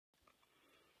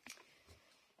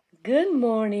Good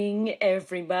morning,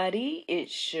 everybody.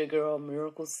 It's your girl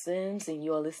Miracle Sims, and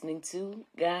you are listening to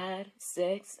God,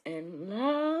 Sex, and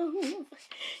Love.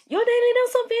 Your daily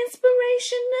dose of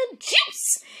inspiration, the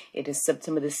juice. It is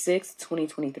September the 6th,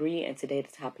 2023, and today the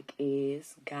topic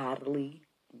is godly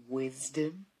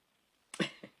wisdom.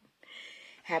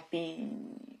 Happy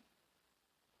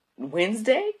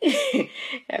Wednesday.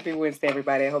 Happy Wednesday,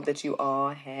 everybody. I hope that you all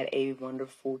had a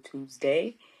wonderful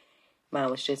Tuesday. Mine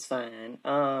was just fine.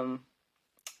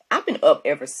 I've been up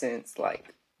ever since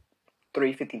like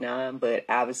 3:59, but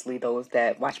obviously those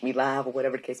that watch me live or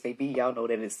whatever the case may be, y'all know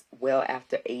that it's well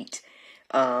after 8,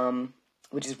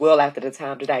 which is well after the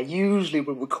time that I usually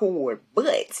would record.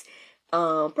 But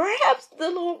perhaps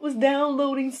the Lord was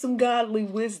downloading some godly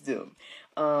wisdom.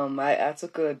 I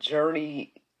took a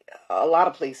journey a lot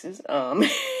of places. Long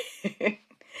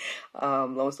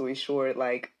story short,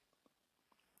 like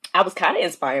I was kind of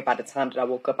inspired by the time that I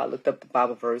woke up. I looked up the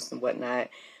Bible verse and whatnot.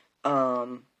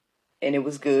 And it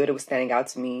was good. It was standing out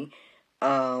to me.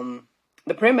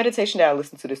 The prayer meditation that I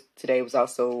listened to today was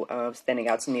also standing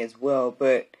out to me as well.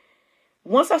 But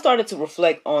once I started to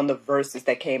reflect on the verses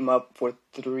that came up for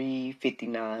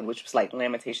 3:59, which was like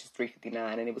Lamentations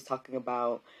 3:59, and it was talking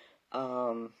about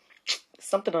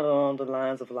something along the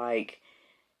lines of like,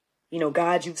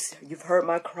 God, you've heard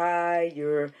my cry,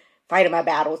 you're fighting my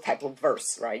battles type of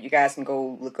verse, right? You guys can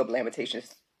go look up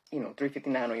Lamentations,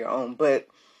 3:59 on your own. But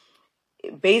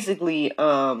basically,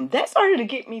 that started to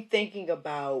get me thinking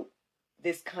about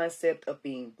this concept of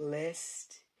being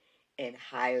blessed and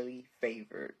highly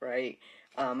favored, right?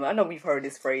 I know we've heard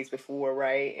this phrase before,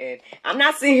 right? And I'm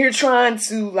not sitting here trying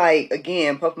to, like,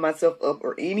 again, puff myself up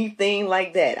or anything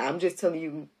like that. I'm just telling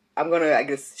you, I'm going to, I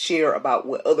guess, share about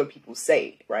what other people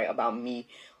say, right? About me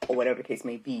or whatever the case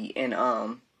may be. And,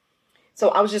 so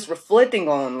I was just reflecting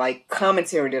on like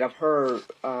commentary that I've heard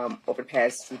over the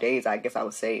past 2 days, I guess I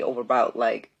would say, over about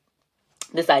like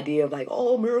this idea of like,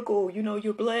 oh, Miracle,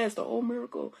 you're blessed, or oh,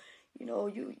 Miracle,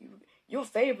 you're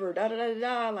favored, da da da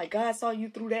da. Like God saw you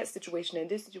through that situation and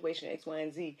this situation, X, Y,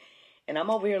 and Z. And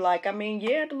I'm over here like, I mean,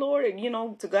 yeah, the Lord,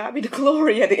 to God be the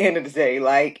glory at the end of the day.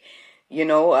 Like,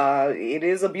 it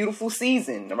is a beautiful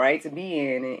season, right, to be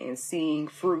in and seeing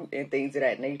fruit and things of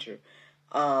that nature.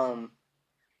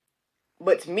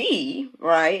 But to me,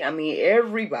 right, I mean,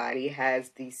 everybody has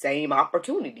the same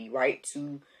opportunity, right,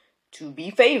 to be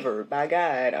favored by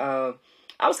God.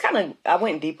 I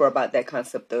went deeper about that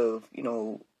concept of,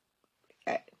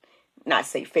 not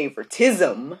say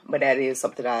favoritism, but that is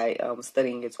something I was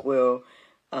studying as well.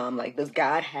 Like, does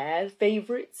God have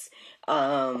favorites?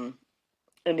 And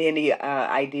then the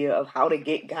idea of how to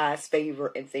get God's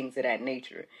favor and things of that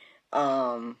nature.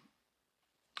 All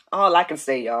I can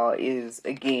say, y'all, is,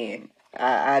 again,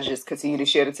 I just continue to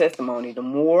share the testimony. The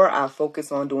more I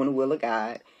focus on doing the will of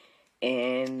God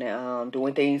and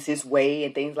doing things His way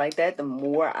and things like that, the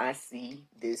more I see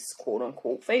this quote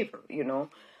unquote favor,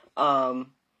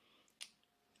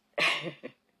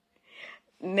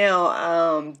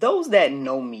 Now, those that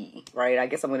know me, right? I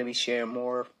guess I'm going to be sharing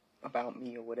more about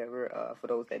me or whatever for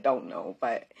those that don't know.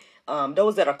 But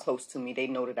those that are close to me, they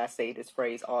know that I say this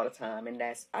phrase all the time, and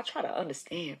that's I try to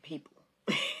understand people.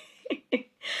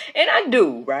 And I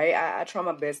do, right? I try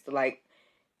my best to like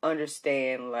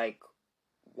understand like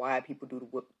why people do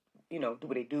what do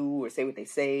what they do or say what they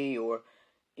say, or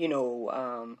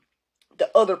the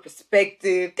other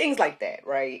perspective, things like that,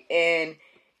 right? And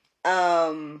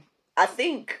I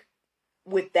think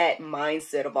with that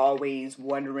mindset of always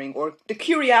wondering, or the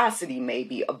curiosity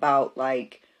maybe about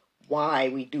like why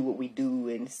we do what we do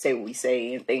and say what we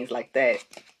say and things like that,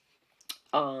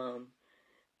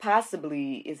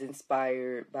 possibly is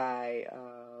inspired by,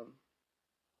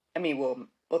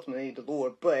 ultimately the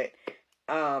Lord, but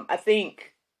I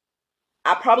think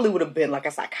I probably would have been like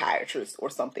a psychiatrist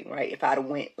or something, right? If I'd have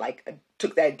went like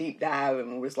took that deep dive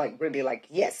and was like really like,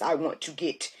 yes, I want to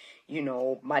get,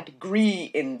 my degree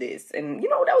in this. And, that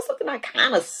was something I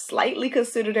kind of slightly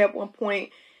considered at one point.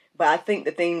 But I think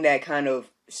the thing that kind of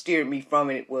steered me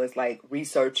from it was like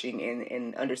researching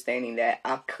and understanding that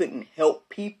I couldn't help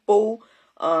people,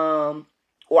 or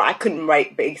I couldn't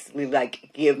basically like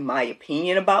give my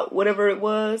opinion about whatever it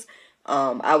was.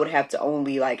 I would have to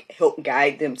only like help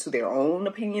guide them to their own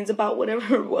opinions about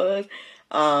whatever it was.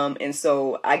 And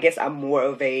so I guess I'm more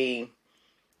of a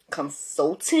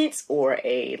consultant or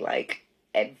a like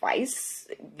advice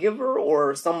giver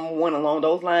or someone along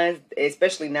those lines,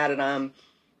 especially now that I'm,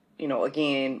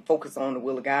 again, focused on the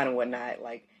will of God and whatnot.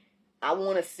 Like, I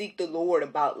want to seek the Lord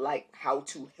about like how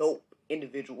to help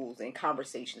individuals in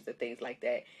conversations and things like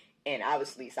that. And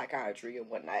obviously psychiatry and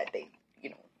whatnot, they,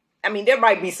 I mean, there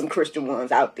might be some Christian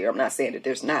ones out there. I'm not saying that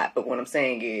there's not, but what I'm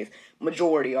saying is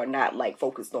majority are not like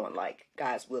focused on like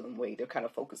God's will and way. They're kind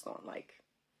of focused on like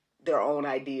their own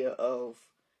idea of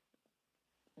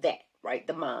that, right?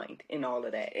 The mind and all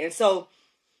of that. And so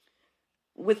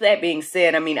with that being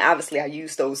said, I mean, obviously I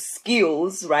use those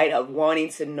skills, right, of wanting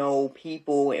to know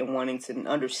people and wanting to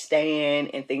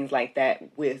understand and things like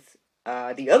that with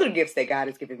the other gifts that God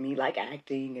has given me, like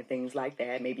acting and things like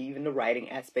that, maybe even the writing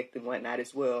aspect and whatnot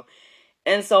as well.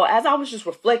 And so as I was just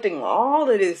reflecting on all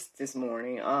of this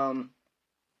morning, I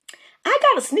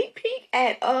got a sneak peek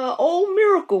at Old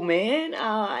Miracle, man.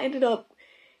 I ended up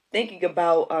thinking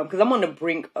about, because I'm on the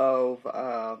brink of,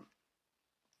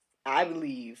 I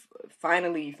believe,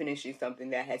 finally finishing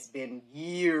something that has been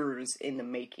years in the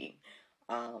making.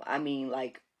 I mean,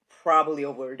 like, probably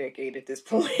over a decade at this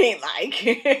point.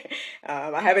 Like,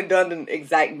 I haven't done the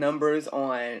exact numbers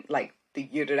on, like, the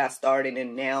year that I started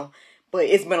and now, but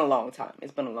it's been a long time.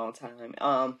 It's been a long time.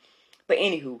 But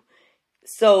anywho,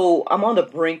 so I'm on the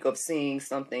brink of seeing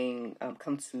something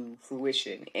come to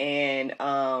fruition. And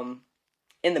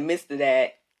in the midst of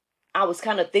that, I was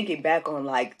kind of thinking back on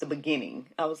like the beginning.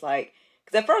 I was like,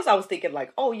 because at first I was thinking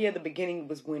like, oh yeah, the beginning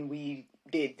was when we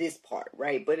did this part,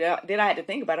 right? But then I had to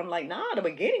think about it. I'm like, nah, the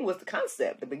beginning was the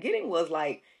concept. The beginning was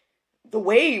like the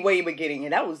way beginning.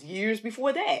 And that was years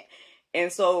before that. And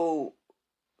so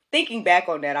thinking back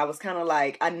on that, I was kind of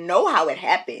like, I know how it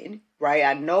happened, right?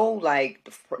 I know like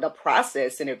the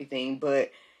process and everything, but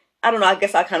I don't know. I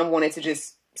guess I kind of wanted to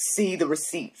just see the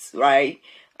receipts, right?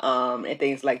 And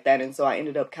things like that. And so I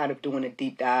ended up kind of doing a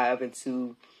deep dive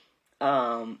into,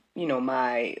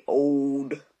 my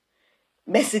old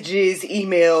messages,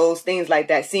 emails, things like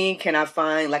that. Seeing, can I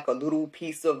find like a little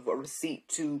piece of a receipt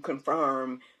to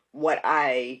confirm what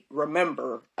I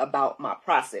remember about my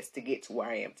process to get to where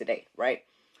I am today, right?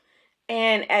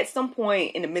 And at some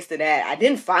point in the midst of that, I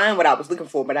didn't find what I was looking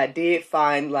for, but I did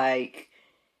find like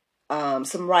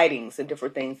some writings and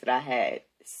different things that I had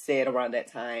said around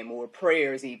that time, or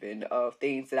prayers even of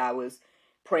things that I was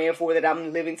praying for that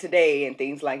I'm living today and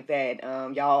things like that.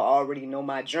 Y'all already know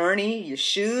my journey. You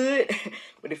should.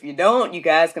 But if you don't, you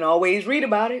guys can always read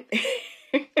about it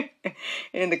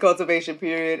in the Cultivation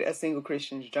Period, A Single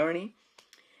Christian's Journey.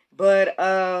 But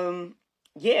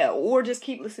yeah, or just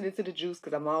keep listening to the juice,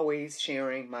 because I'm always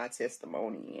sharing my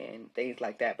testimony and things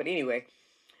like that. But anyway,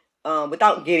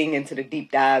 without getting into the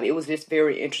deep dive, it was just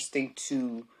very interesting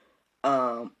to,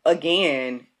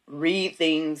 again, read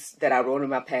things that I wrote in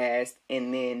my past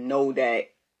and then know that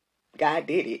God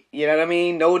did it. You know what I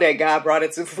mean? Know that God brought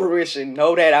it to fruition.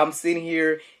 Know that I'm sitting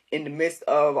here in the midst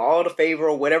of all the favor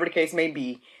or whatever the case may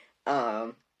be,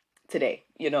 today,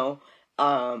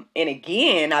 and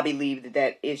again, I believe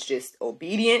that it's just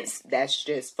obedience. That's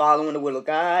just following the will of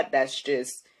God. That's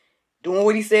just doing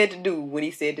what he said to do when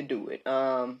he said to do it.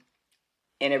 And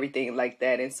everything like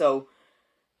that. And so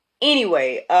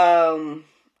anyway,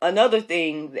 another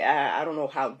thing, I don't know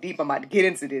how deep I'm about to get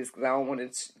into this because I don't want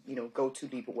to, go too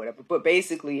deep or whatever. But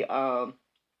basically,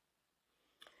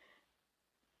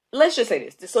 let's just say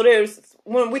this. So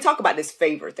when we talk about this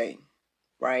favor thing,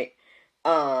 right?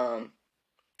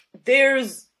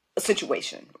 There's a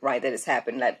situation, right, that has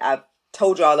happened that I've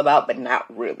told you all about, but not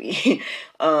really.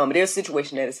 There's a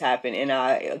situation that has happened, and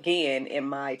I, again,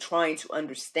 am I trying to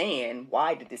understand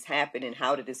why did this happen and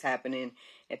how did this happen and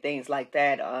things like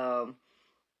that.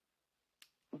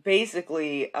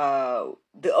 Basically,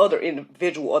 the other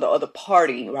individual or the other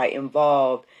party, right,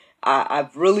 involved,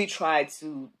 I've really tried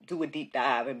to do a deep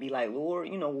dive and be like, Lord,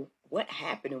 what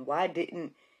happened and why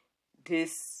didn't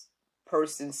this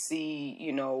person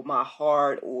see, my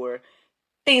heart or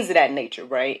things of that nature,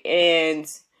 right? And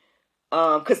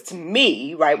because to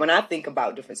me, right, when I think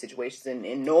about different situations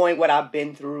and knowing what I've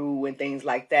been through and things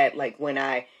like that, like when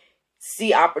I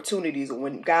see opportunities or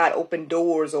when God opened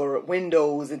doors or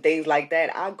windows and things like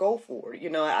that, I go for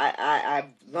it.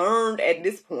 I've learned at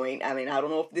this point, I mean, I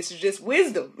don't know if this is just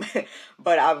wisdom,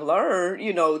 but I've learned,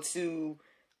 to,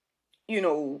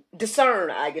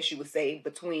 discern, I guess you would say,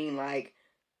 between like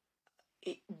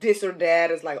this or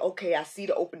that. Is like, okay, I see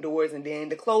the open doors and then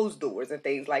the closed doors and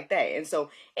things like that. And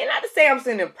so, and not to say I'm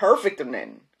saying perfect or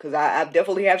nothing, because I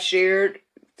definitely have shared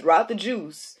throughout the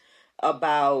juice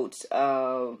about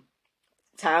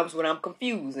times when I'm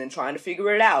confused and trying to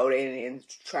figure it out and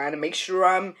trying to make sure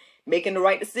I'm making the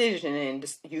right decision and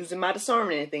just using my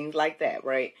discernment and things like that,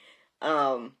 right?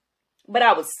 But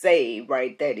I would say,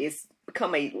 right, that it's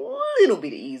become a little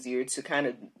bit easier to kind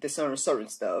of discern certain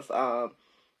stuff.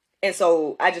 And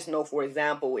so I just know, for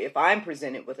example, if I'm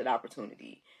presented with an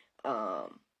opportunity,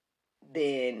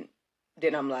 then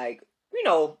I'm like,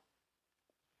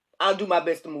 I'll do my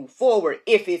best to move forward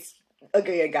if it's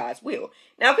again God's will.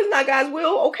 Now, if it's not God's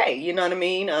will, okay, you know what I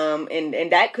mean?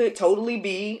 And that could totally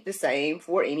be the same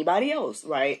for anybody else,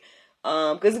 right?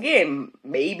 Because again,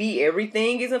 maybe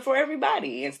everything isn't for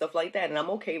everybody and stuff like that, and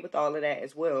I'm okay with all of that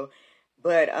as well.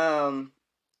 But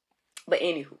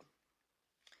anywho,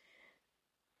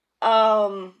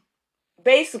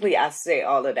 basically, I say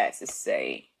all of that to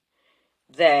say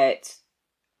that,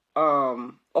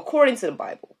 according to the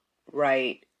Bible,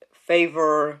 right,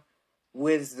 favor,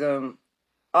 wisdom,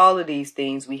 all of these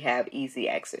things we have easy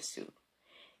access to.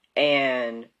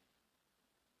 And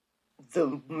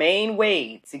the main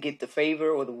way to get the favor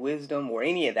or the wisdom or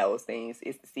any of those things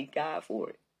is to seek God for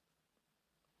it.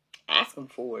 Ask Him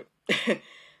for it.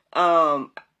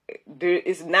 There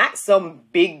is not some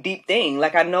big deep thing.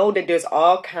 Like, I know that there's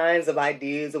all kinds of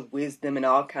ideas of wisdom and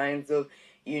all kinds of,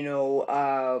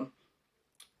 I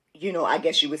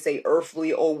guess you would say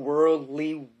earthly or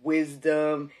worldly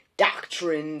wisdom,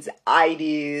 doctrines,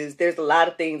 ideas. There's a lot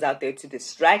of things out there to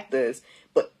distract us.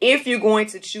 But if you're going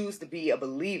to choose to be a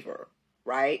believer,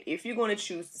 right? If you're going to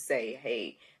choose to say,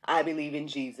 hey, I believe in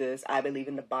Jesus, I believe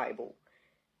in the Bible,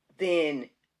 then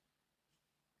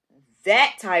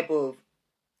that type of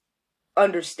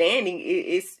understanding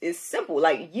is simple.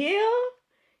 Like, yeah,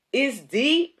 it's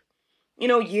deep.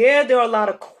 Yeah, there are a lot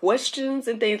of questions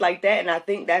and things like that. And I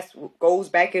think that goes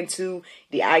back into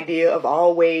the idea of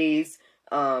always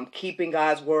keeping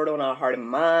God's word on our heart and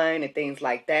mind and things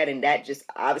like that. And that just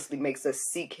obviously makes us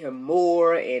seek Him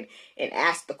more and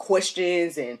ask the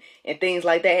questions and things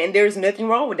like that. And there's nothing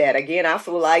wrong with that. Again, I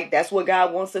feel like that's what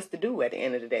God wants us to do at the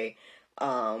end of the day.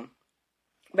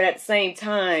 But at the same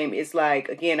time, it's like,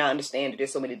 again, I understand that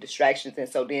there's so many distractions. And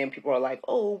so then people are like,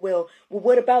 oh, well,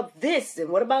 what about this? And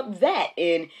what about that?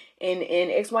 And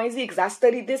X, Y, and Z? Because I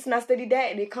studied this and I studied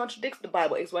that and it contradicts the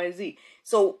Bible, X, Y, and Z.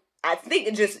 So I think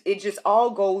it just all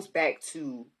goes back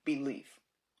to belief,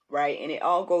 right? And it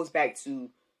all goes back to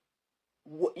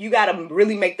you got to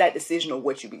really make that decision of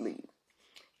what you believe.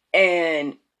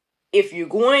 And if you're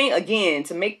going, again,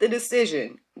 to make the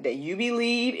decision that you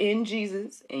believe in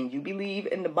Jesus and you believe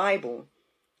in the Bible,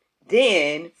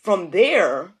 then from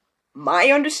there,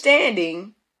 my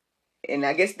understanding, and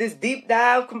I guess this deep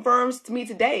dive confirms to me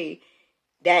today,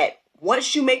 that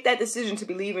once you make that decision to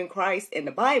believe in Christ and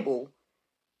the Bible,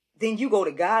 then you go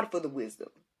to God for the wisdom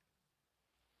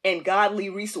and godly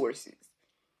resources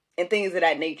and things of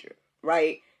that nature,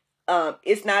 right?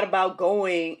 It's not about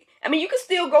going. I mean, you can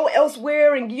still go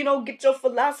elsewhere and, get your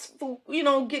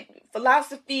get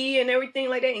philosophy and everything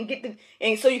like that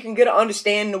and so you can get an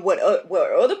understanding of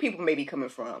where other people may be coming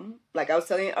from. Like I was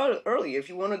telling you earlier, if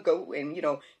you want to go and,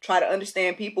 try to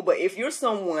understand people. But if you're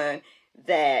someone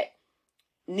that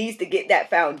needs to get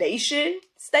that foundation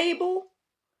stable,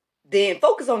 then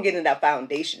focus on getting that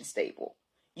foundation stable.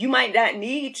 You might not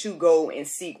need to go and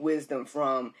seek wisdom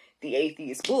from the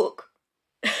atheist book,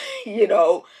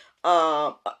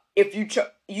 if you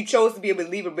chose to be a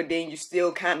believer, but then you're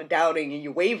still kind of doubting and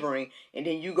you're wavering, and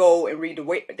then you go and read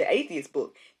the atheist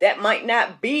book, that might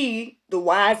not be the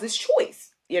wisest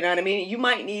choice. You know what I mean? You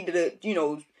might need to,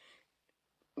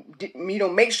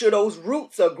 make sure those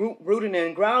roots are rooted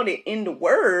and grounded in the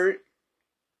word.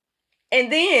 And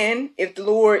then if the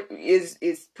Lord is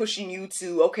pushing you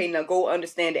to, okay, now go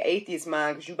understand the atheist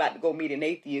mind, because you're about to go meet an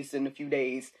atheist in a few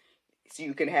days, so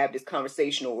you can have this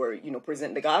conversation or,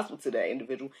 present the gospel to that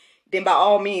individual, then by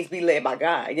all means be led by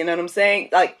God. You know what I'm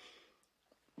saying? Like,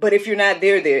 but if you're not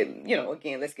there,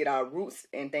 again, let's get our roots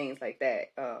and things like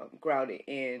that grounded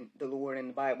in the Lord and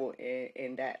the Bible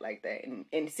and that like that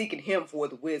and seeking Him for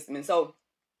the wisdom. And so,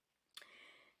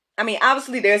 I mean,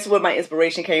 obviously that's where my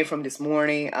inspiration came from this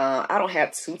morning. I don't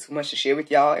have too much to share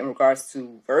with y'all in regards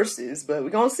to verses, but we're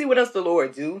going to see what else the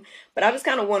Lord do. But I just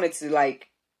kind of wanted to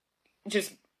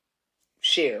just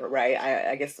share, right?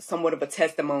 I guess somewhat of a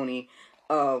testimony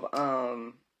of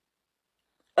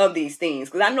these things,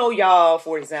 because I know y'all,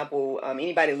 for example,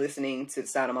 anybody listening to the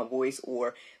sound of my voice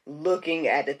or looking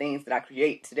at the things that I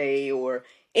create today or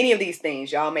any of these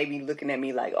things, y'all may be looking at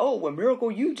me like, oh, well,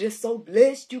 Miracle, you just so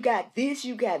blessed. You got this,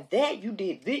 you got that, you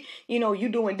did this, you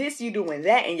doing this, you doing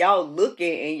that, and y'all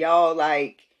looking and y'all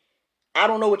like, I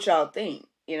don't know what y'all think,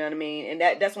 you know what I mean? And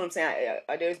that's what I'm saying.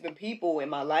 There's been people in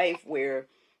my life where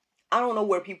I don't know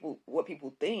what people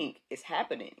think is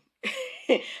happening.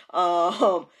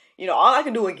 All I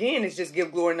can do again is just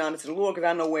give glory and honor to the Lord, because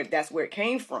I know that's where it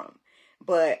came from.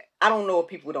 But I don't know if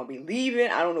people don't believe it.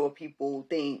 I don't know what people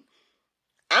think.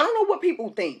 I don't know what people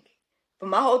think. But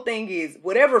my whole thing is,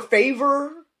 whatever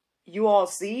favor you all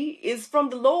see is from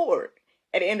the Lord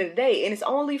at the end of the day. And it's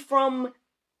only from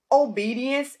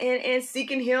obedience and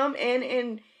seeking Him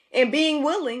and and being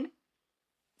willing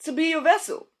to be a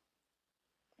vessel.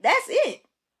 That's it.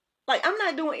 Like, I'm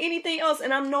not doing anything else,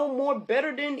 and I'm no more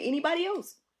better than anybody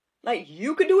else. Like,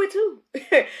 you could do it too.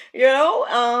 You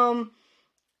know?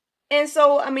 And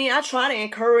so, I mean, I try to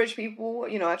encourage people,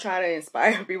 you know, I try to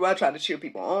inspire people, I try to cheer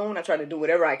people on, I try to do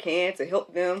whatever I can to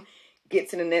help them get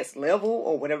to the next level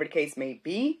or whatever the case may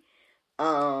be.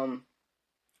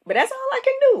 But that's all I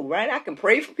can do, right? I can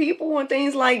pray for people and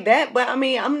things like that, but I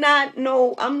mean, I'm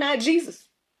not Jesus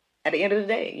at the end of the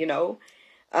day, you know?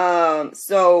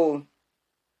 So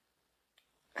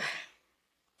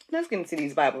let's get into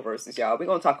these Bible verses, y'all. We're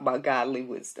going to talk about godly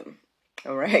wisdom,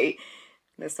 all right?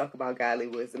 Let's talk about godly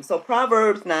wisdom. So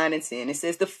Proverbs 9 and 10, it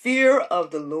says, the fear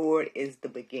of the Lord is the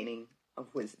beginning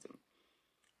of wisdom,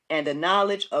 and the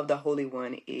knowledge of the Holy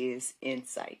One is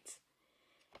insight.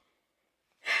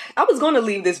 I was going to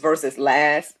leave this verse as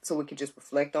last so we could just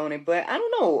reflect on it, but I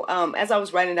don't know. As I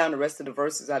was writing down the rest of the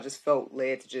verses, I just felt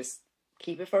led to just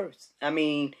keep it first. I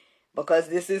mean, because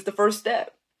this is the first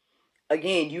step.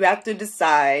 Again, you have to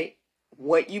decide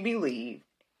what you believe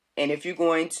and if you're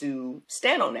going to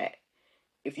stand on that.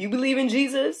 If you believe in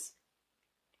Jesus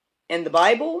and the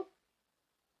Bible,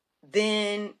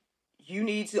 then you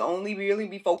need to only really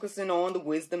be focusing on the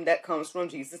wisdom that comes from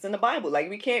Jesus and the Bible.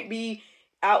 Like, we can't be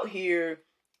out here,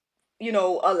 you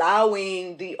know,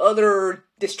 allowing the other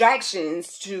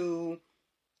distractions to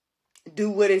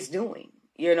do what it's doing,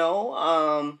 you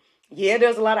know? Yeah,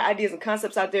 there's a lot of ideas and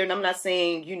concepts out there, and I'm not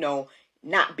saying, you know,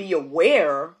 not be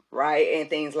aware, right,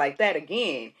 and things like that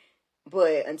again.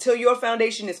 But until your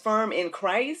foundation is firm in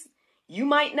Christ, you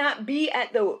might not be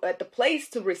at the place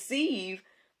to receive,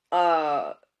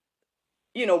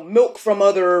 you know, milk from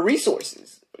other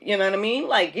resources. You know what I mean?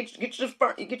 Like, get your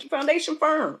foundation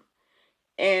firm,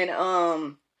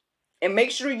 and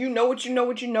make sure you know what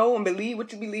you know, and believe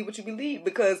what you believe,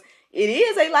 because it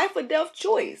is a life or death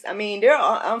choice. I mean, there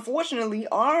are, unfortunately,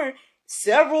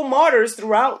 several martyrs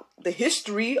throughout the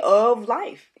history of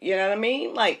life. You know what I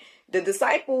mean? Like, the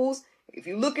disciples, if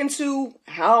you look into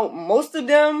how most of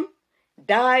them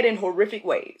died in horrific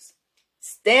ways,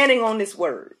 standing on this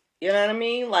word. You know what I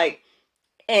mean? Like,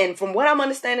 and from what I'm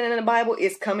understanding in the Bible,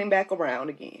 it's coming back around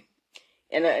again.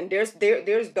 And there's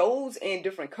those in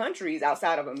different countries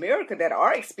outside of America that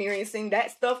are experiencing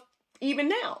that stuff even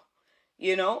now.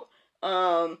 You know,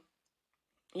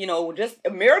 just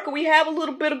America, we have a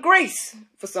little bit of grace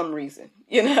for some reason.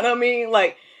 You know what I mean?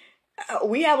 Like,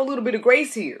 we have a little bit of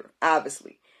grace here,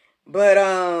 obviously. But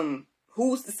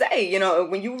who's to say? You know,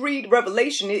 when you read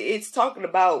Revelation, it's talking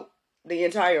about the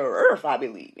entire earth, I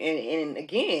believe. And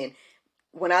again,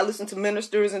 when I listen to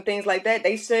ministers and things like that,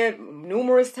 they said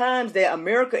numerous times that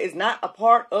America is not a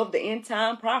part of the end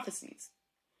time prophecies.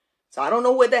 So I don't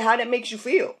know how that makes you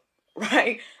feel,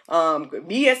 right?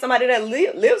 Me as somebody that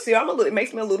lives here, it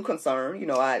makes me a little concerned. You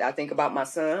know, I think about my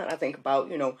son. I think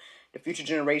about, you know, the future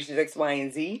generations X, Y,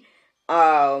 and Z.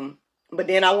 But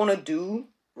then I want to do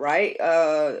right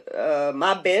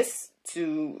my best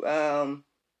to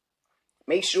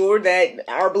make sure that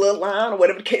our bloodline, or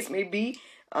whatever the case may be,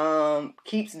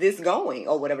 keeps this going,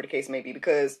 or whatever the case may be,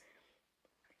 because,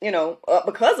 you know,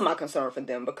 because of my concern for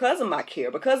them, because of my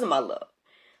care, because of my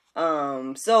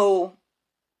love. So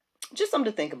just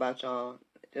something to think about, y'all.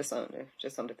 Just something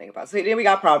to think about. So then we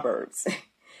got Proverbs.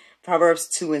 Proverbs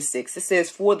 2 and 6. It says,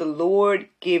 for the Lord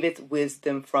giveth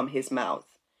wisdom from his mouth,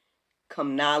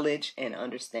 come knowledge and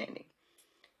understanding.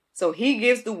 So he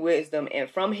gives the wisdom, and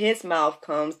from his mouth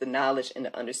comes the knowledge and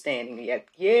the understanding.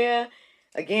 Yeah.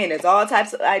 Again, there's all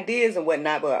types of ideas and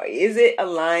whatnot, but is it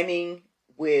aligning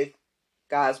with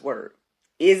God's word?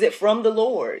 Is it from the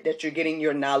Lord that you're getting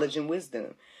your knowledge and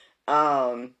wisdom?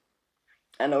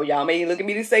 I know y'all may look at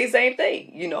me to say the same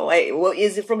thing. You know, hey, well,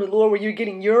 is it from the Lord where you're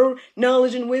getting your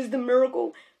knowledge and wisdom,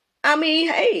 Miracle? I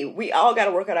mean, hey, we all got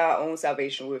to work out our own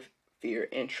salvation with fear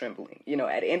and trembling. You know,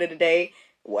 at the end of the day,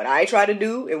 what I try to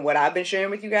do and what I've been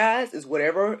sharing with you guys is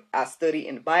whatever I study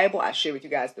in the Bible, I share with you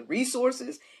guys the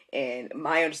resources, and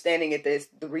my understanding is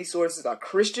the resources are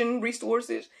Christian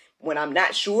resources. When I'm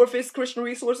not sure if it's Christian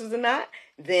resources or not,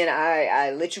 then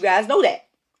I let you guys know that.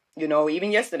 You know,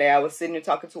 even yesterday I was sitting there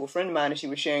talking to a friend of mine, and she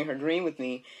was sharing her dream with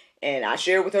me, and I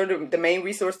shared with her the main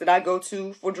resource that I go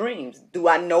to for dreams. Do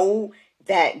I know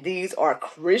that these are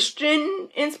Christian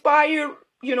inspired,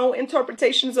 you know,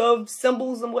 interpretations of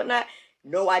symbols and whatnot?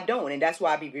 No, I don't. And that's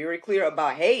why I be very clear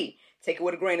about, hey, take it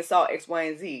with a grain of salt, X, Y,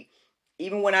 and Z.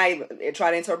 Even when I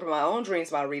try to interpret my own dreams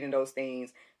by reading those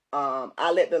things,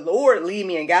 I let the Lord lead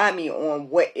me and guide me on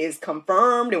what is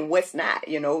confirmed and what's not,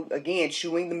 you know, again,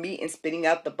 chewing the meat and spitting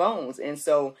out the bones. And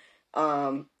so,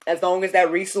 as long as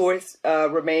that resource,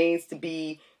 remains to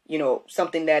be,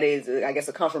 something that is, I guess,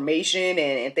 a confirmation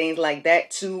and things like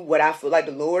that to what I feel like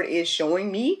the Lord is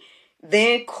showing me,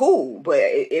 then cool. But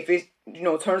if it,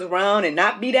 turns around and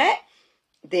not be that,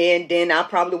 then I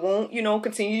probably won't,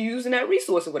 continue using that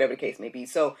resource or whatever the case may be.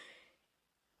 So,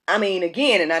 I mean,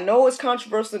 again, and I know it's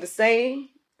controversial to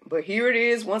say, but here it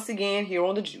is once again here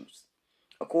on the Juice.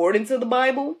 According to the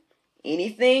Bible,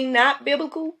 anything not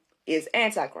biblical is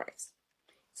Antichrist.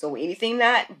 So anything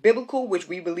not biblical, which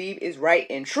we believe is right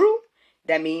and true,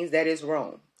 that means that is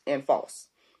wrong and false.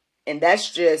 And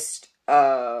that's just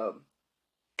cause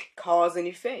and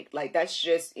effect. Like, that's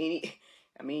just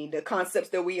the concepts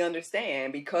that we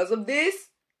understand. Because of this,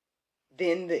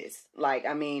 then this. Like,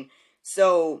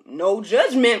 so no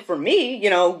judgment for me.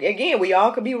 Again, we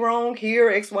all could be wrong here,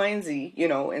 X, Y, and Z,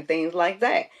 and things like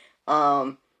that.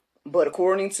 But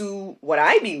according to what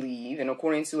I believe, and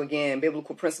according to, again,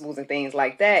 biblical principles and things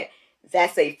like that,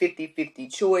 that's a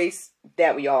 50-50 choice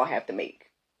that we all have to make.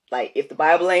 Like, if the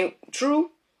Bible ain't true,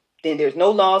 then there's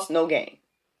no loss, no gain.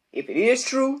 If it is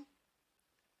true,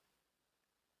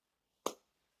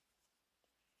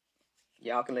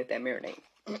 y'all can let that marinate.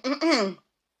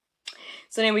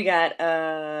 So then we got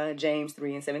James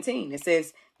 3:17. It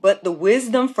says, "But the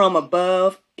wisdom from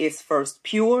above is first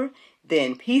pure,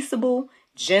 then peaceable,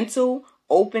 gentle,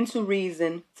 open to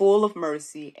reason, full of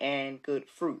mercy and good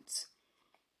fruits,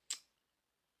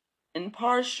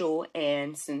 impartial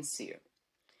and sincere."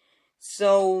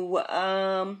 So,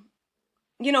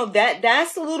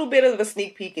 that's a little bit of a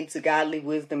sneak peek into godly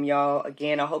wisdom, y'all.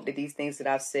 Again, I hope that these things that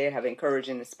I've said have encouraged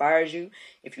and inspired you.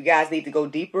 If you guys need to go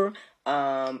deeper,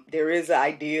 there is an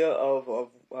idea of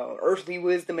earthly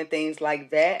wisdom and things like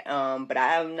that. But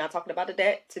I'm not talking about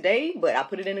that today, but I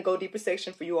put it in the go deeper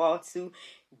section for you all to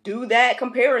do that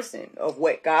comparison of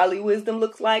what godly wisdom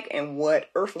looks like and what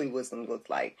earthly wisdom looks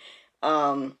like.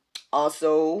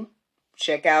 Also,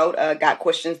 check out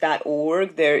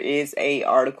gotquestions.org. There is a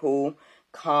article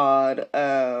called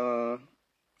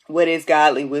What is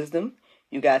Godly Wisdom?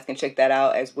 You guys can check that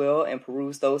out as well and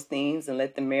peruse those things and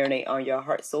let them marinate on your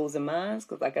heart, souls, and minds.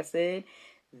 Because like I said,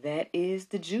 that is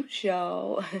the juice,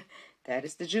 y'all. That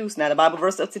is the juice. Now, the Bible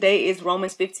verse of today is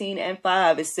Romans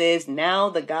 15:5. It says, "Now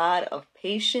the God of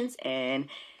patience and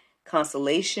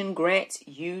consolation grant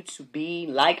you to be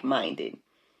like-minded,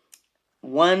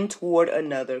 one toward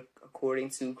another, according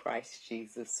to Christ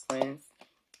Jesus." Friends,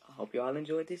 I hope you all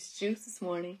enjoyed this juice this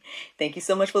morning. Thank you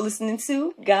so much for listening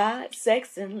to God,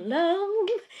 Sex, and Love,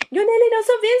 your daily dose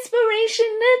of inspiration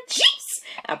and juice.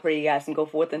 I pray you guys can go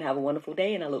forth and have a wonderful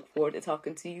day, and I look forward to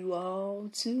talking to you all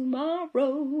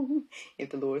tomorrow, if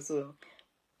the Lord's will.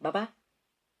 Bye-bye.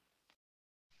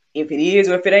 If it is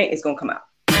or if it ain't, it's going to come out.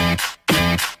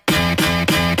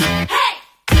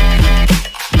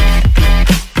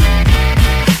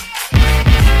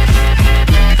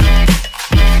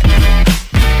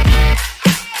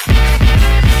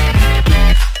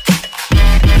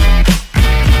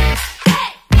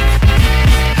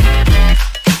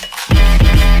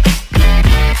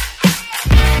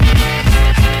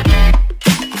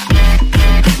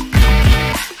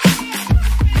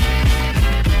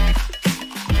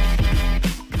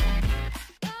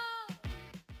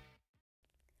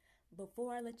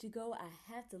 Before I let you go, I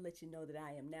have to let you know that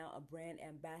I am now a brand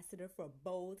ambassador for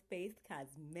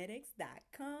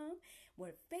BoldFaithCosmetics.com,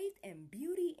 where faith and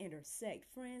beauty intersect.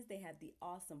 Friends, they have the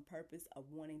awesome purpose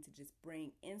of wanting to just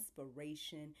bring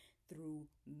inspiration through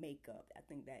makeup. I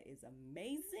think that is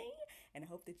amazing, and I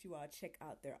hope that you all check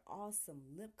out their awesome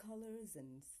lip colors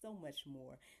and so much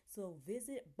more. So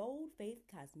visit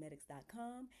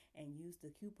BoldFaithCosmetics.com and use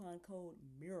the coupon code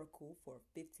MIRACLE for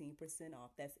 15%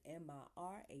 off. That's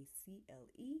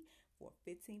MIRACLE for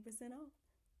 15% off.